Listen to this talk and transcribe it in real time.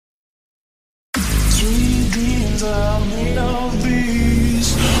Sweet dreams are made of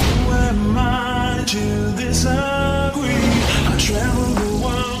these. Who am I to disagree? I travel the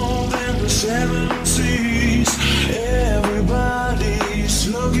world and the seven seas. Everybody's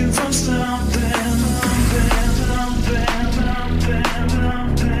looking for something.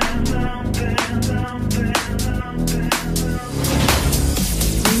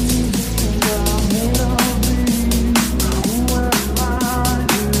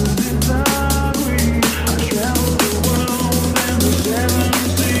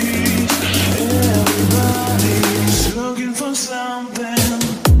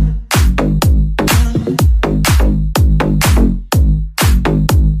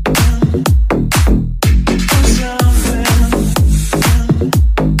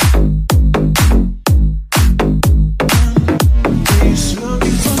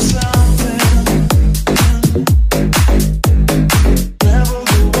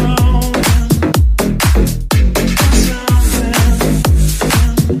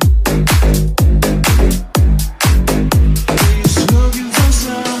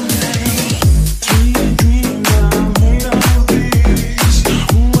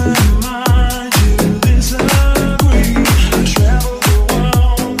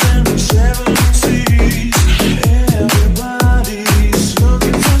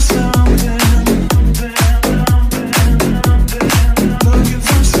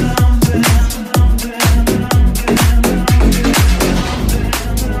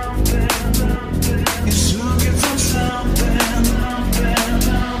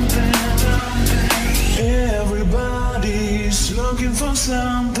 Looking for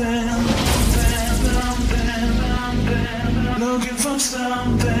something. Looking for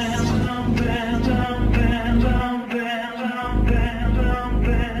something, looking for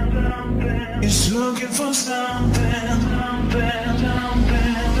something, he's looking for something.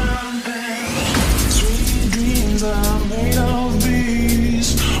 Sweet dreams are made of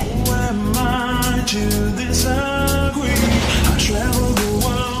these. Who am I to disagree? I travel the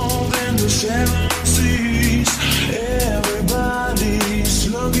world and the seven seas.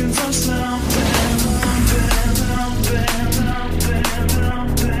 Everybody's looking for something.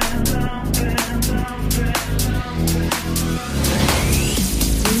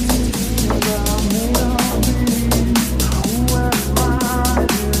 Dreams are made of these.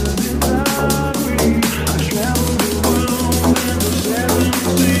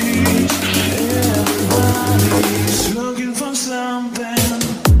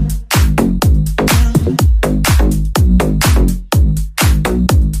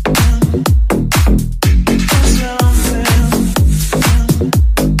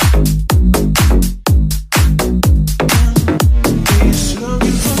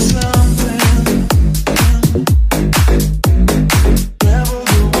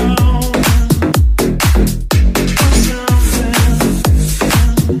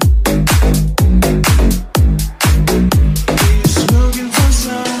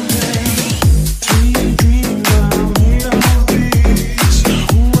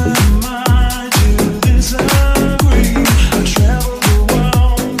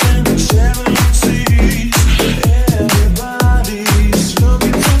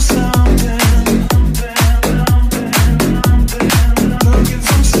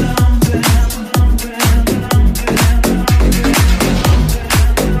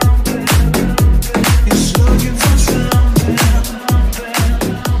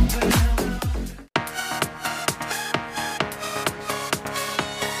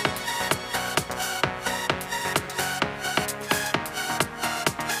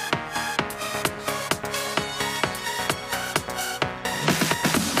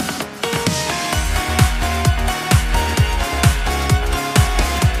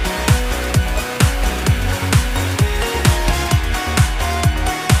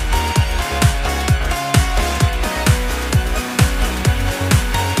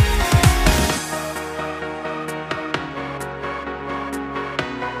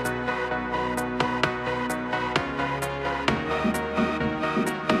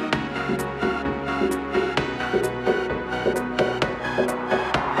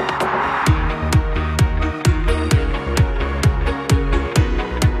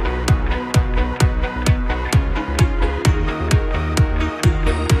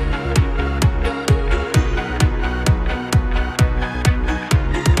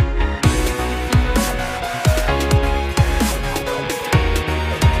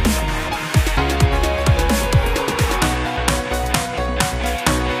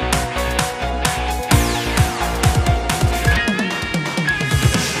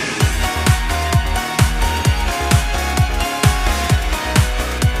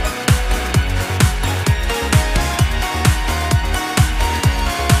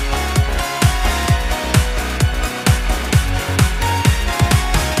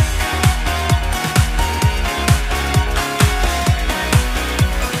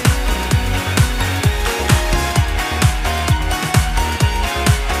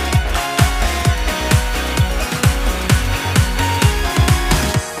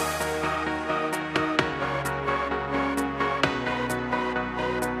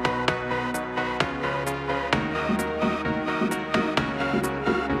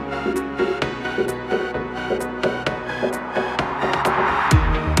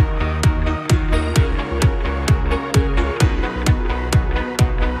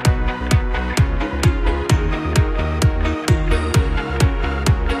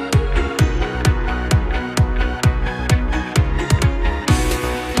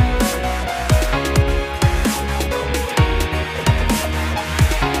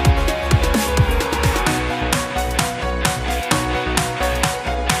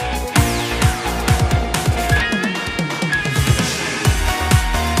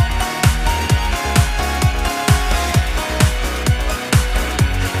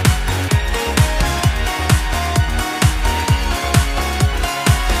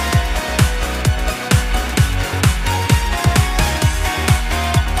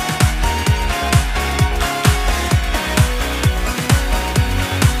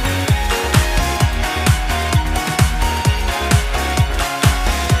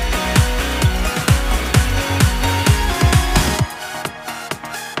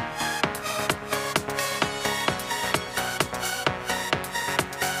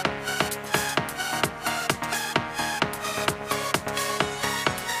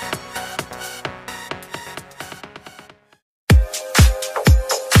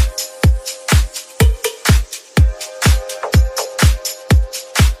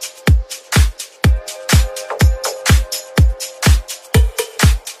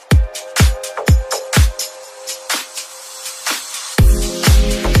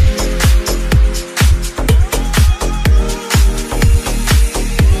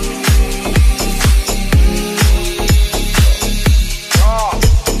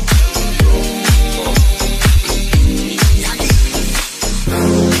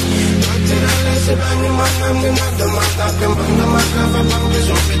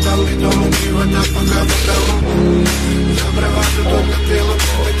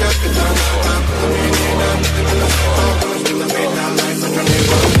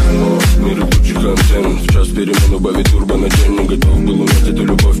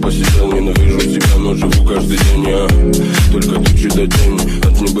 этот день.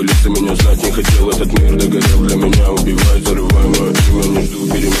 От небылицы меня знать не хотел. Этот мир догорел для меня. Убивай, зарывай мое имя. Не жду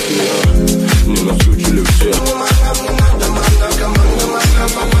перемены, мне наскучили все. Мне надо, команда,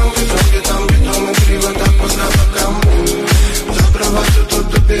 попамки. Зомби там бетон и криво так по запахам. За права все тут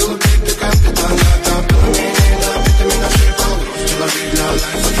тупил, убитый капитан. Пламени добитыми нашибал. Грусть лови для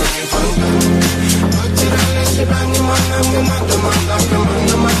лайфа, что не фонтан. Потеряли себя, внимание. Мне надо,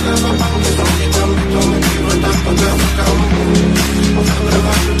 команда, попамки. Зомби там бетон и криво так по запахам. За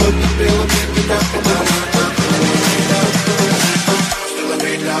права все тут тупил, убитый капитан. Пламени добитыми нашибал. Грусть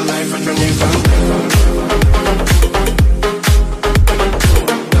лови для лайфа, что не фонтан.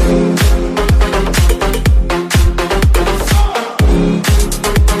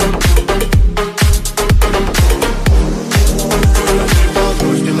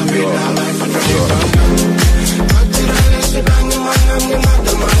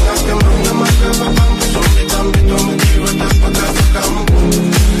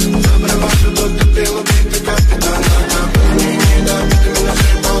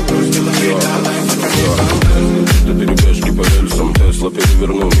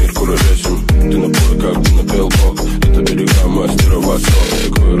 Перевернул мир, куролесим. Ты на бой, как ты напел бог. Это берега мастера восток.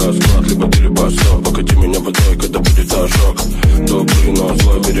 Такой расклад, либо ты, либо стоп. Покати меня водой, когда будет ожог. Добрый, но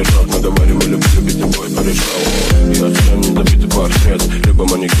злой бережок. Наговаривали, любить бой порешал. Я совсем недобитый портрет. Либо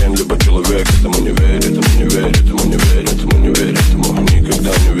манекен, либо человек. Этому не верит, этому не верит, этому не верит, этому не верит, этому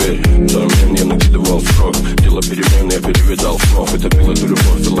никогда не верит. Взамен я накидывал срок. Дело перемен, я перевидал снов. Это пил эту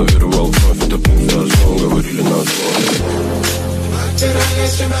любовь, лавировал вновь. Это путь за основу, говорили на зло. Потеряли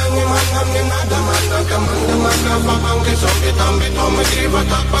себя, внимание, мне надо, команда, попамки. Зомби там бетон и криво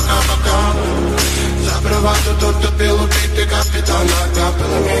так пока. За права тут тупил, убитый капитан.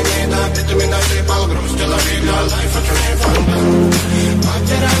 Пламени добитыми нашибал. Грусть лови для лайфа, что не фонтан.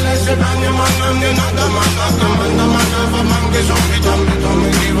 Потеряли себя, внимание, мне надо, команда, попамки. Зомби там бетон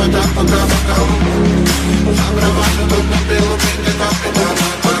и криво так пока. За права тут тупил, убитый капитан.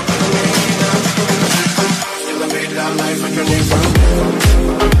 Пламени добитыми нашибал. Грусть лови для лайфа, что не фонтан.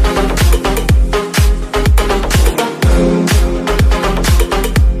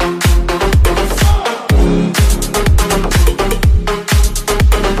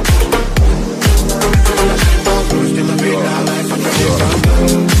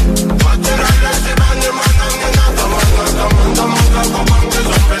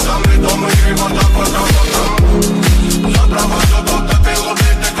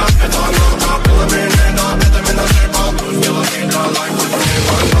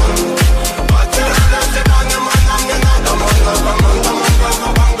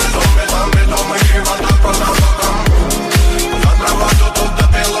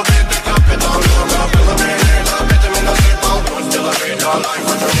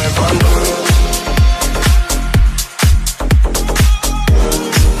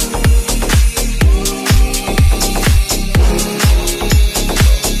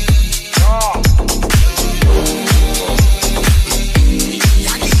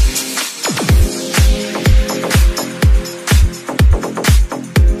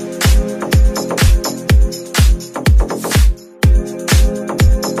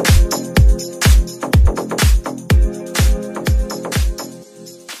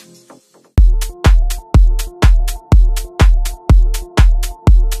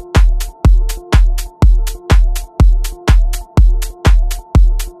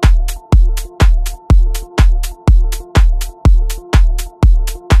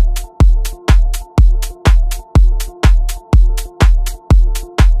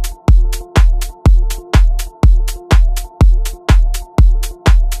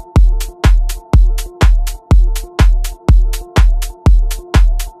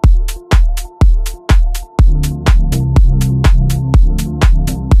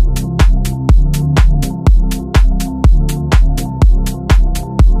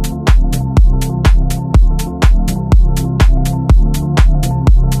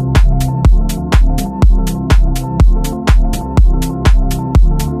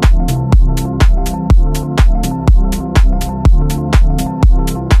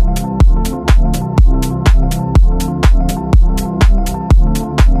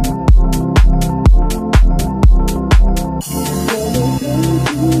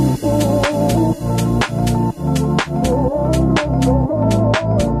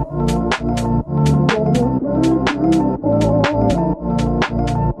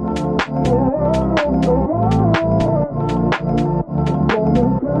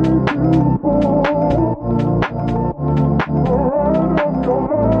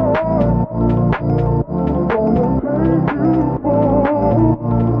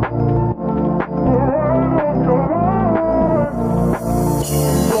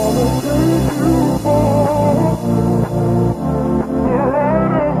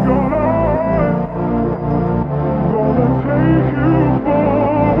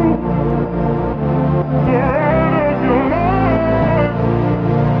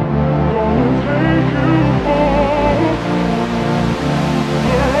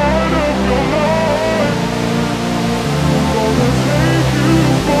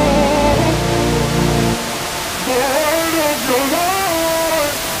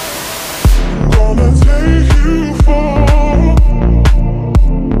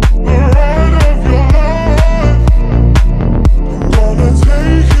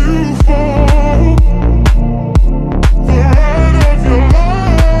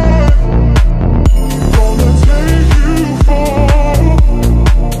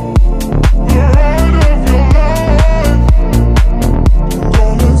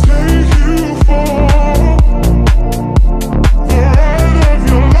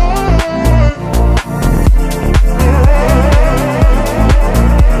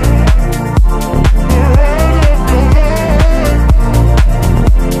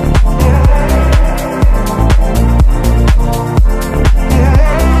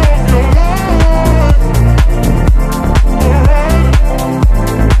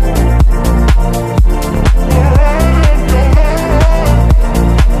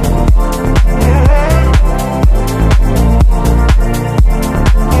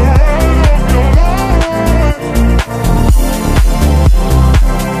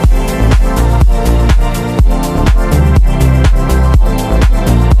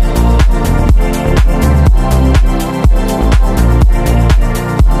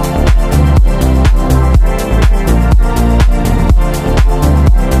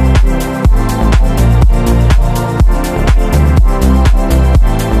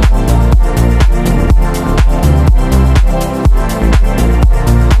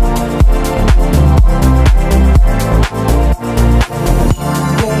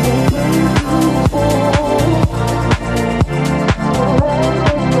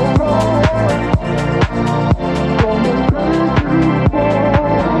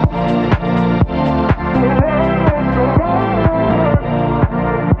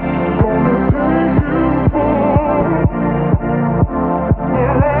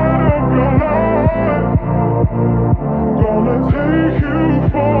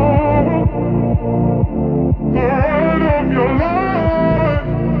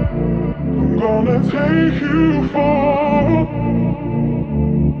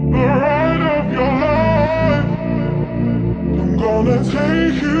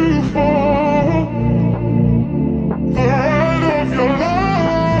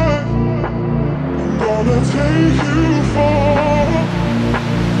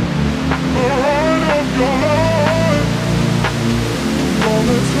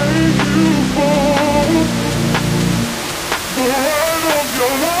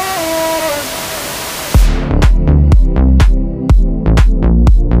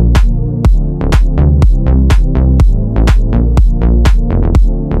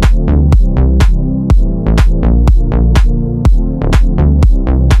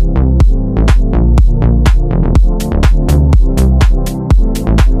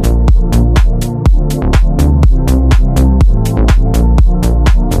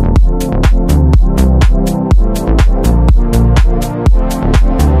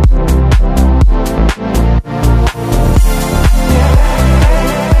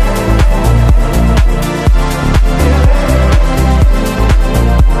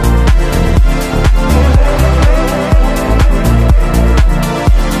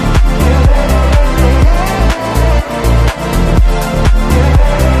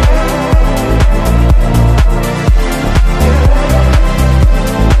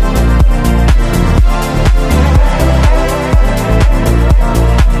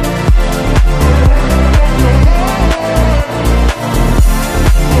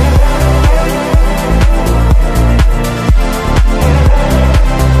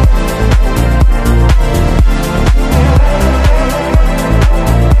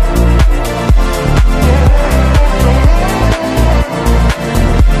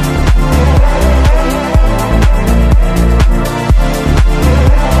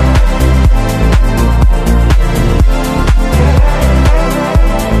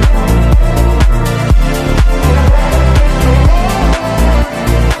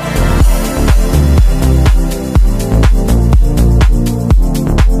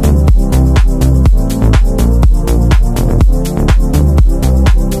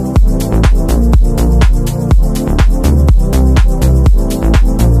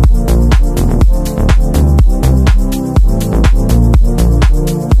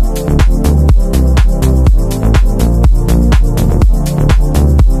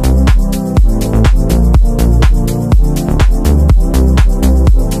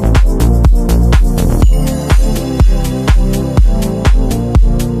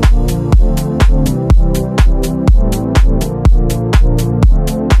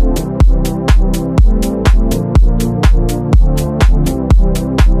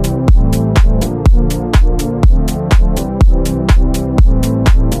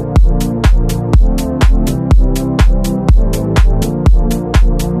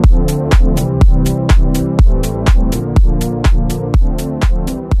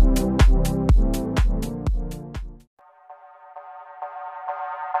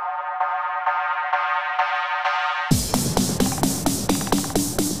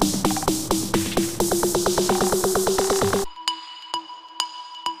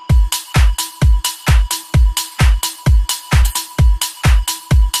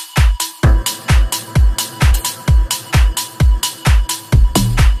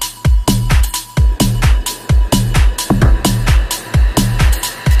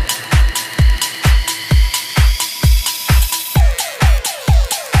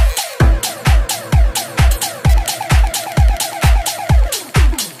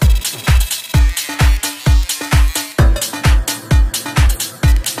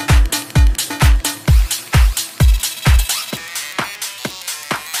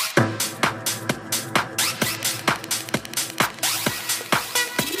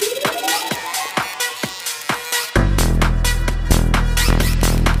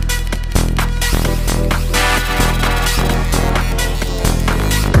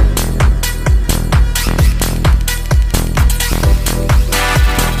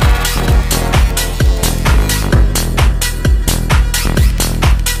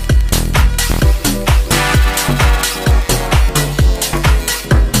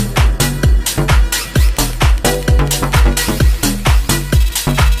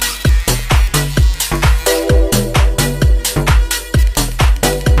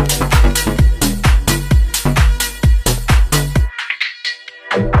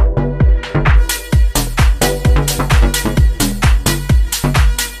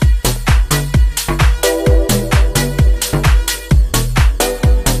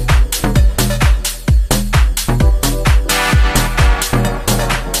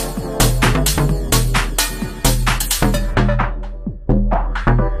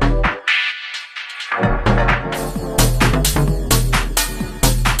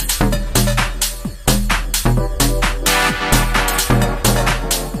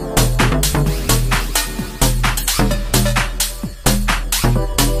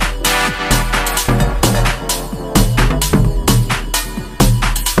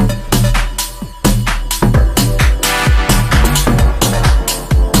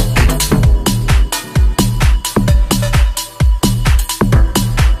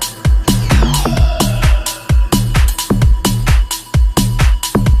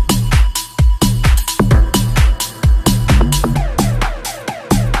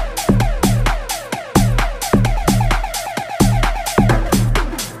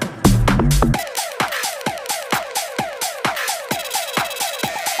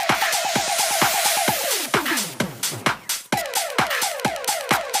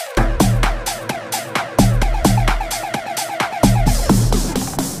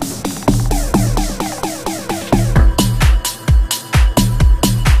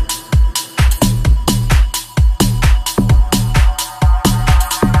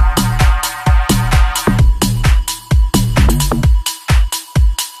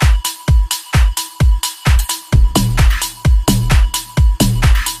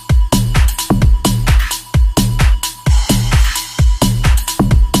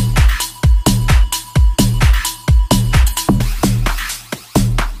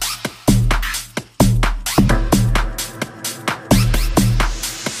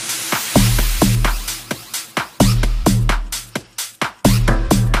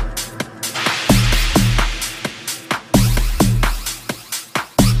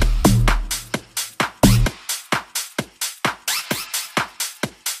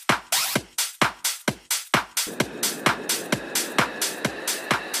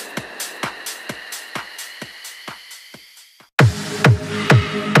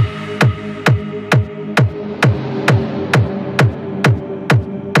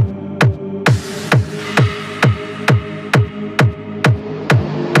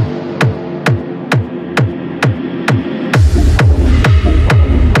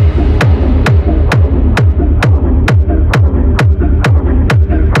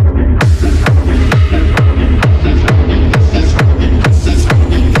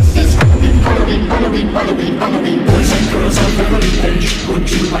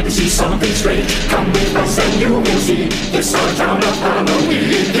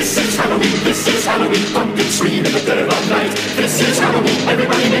 Halloween, this is Halloween. Pumpkin scream in the dead of night. This is Halloween,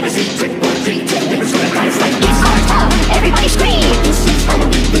 everybody make a scene. Trick or treat, till neighbors gonna die. Like It's our town, everybody scream. this is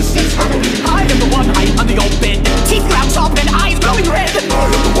Halloween, this is Halloween. I am the one eye on the old bed, teeth ground sharp and eyes glowing red. I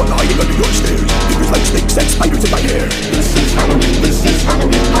am the one hiding under your stairs, fingers like snakes and spiders in my hair. This is Halloween, this is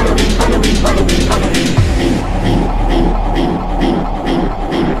Halloween. Halloween, Halloween, Halloween, Halloween.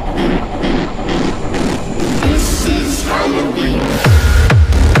 This is Halloween.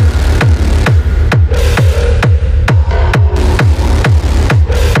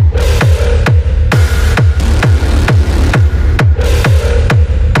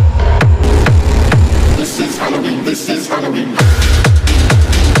 This is Halloween, this is Halloween.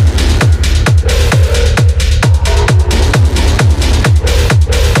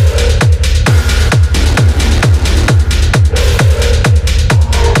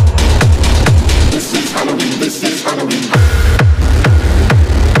 This is Halloween, this is Halloween.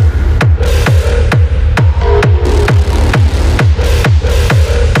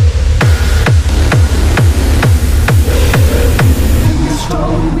 In this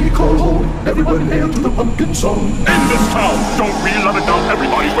town we call home, everyone hail to the pumpkin song. In this town, don't we love it now?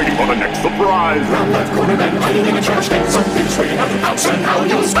 Everybody's waiting for the next surprise. Round that corner man hiding in a trash can. Something's waiting out the house and now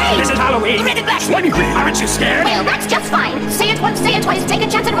you'll scream. This is Halloween. Red and black. Lightning green. Aren't you scared? Well, that's just fine. Say it once, say it twice. Take a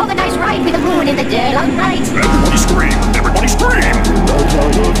chance and roll the dice right with the moon in the dead of night. Everybody scream! Everybody scream!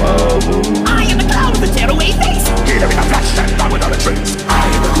 I am the clown with the tearaway face. Here in a flash and gone without a trace. I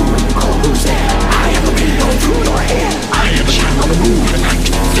am the who when you call who's there. I am the wind blowing through your hair. I am the shadow on the moon at night.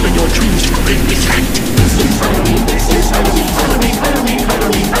 Filling your dreams to bring this light. This is Halloween, this is Halloween. Halloween, Halloween,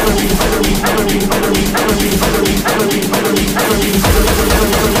 Halloween, Halloween, Halloween, Halloween, Halloween, Halloween, Halloween, Halloween,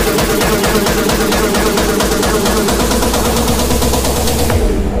 Halloween,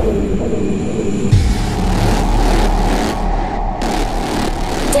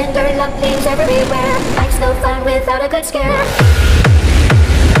 Tender love leaves everywhere. Life's no fun without a good scare.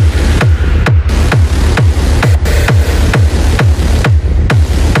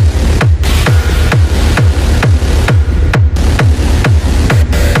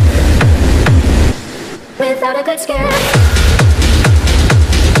 Without a good scare.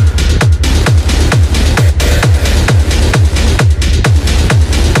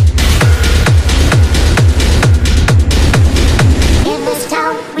 In this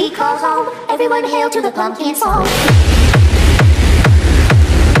town we call home, everyone hail to the pumpkin song.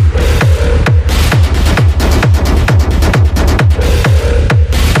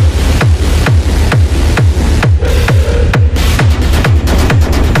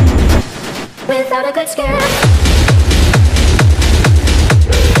 Without a good scare.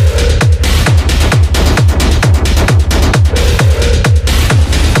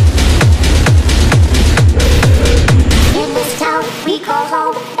 In this town we call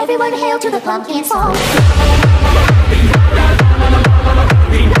home, everyone hail to the pumpkin song.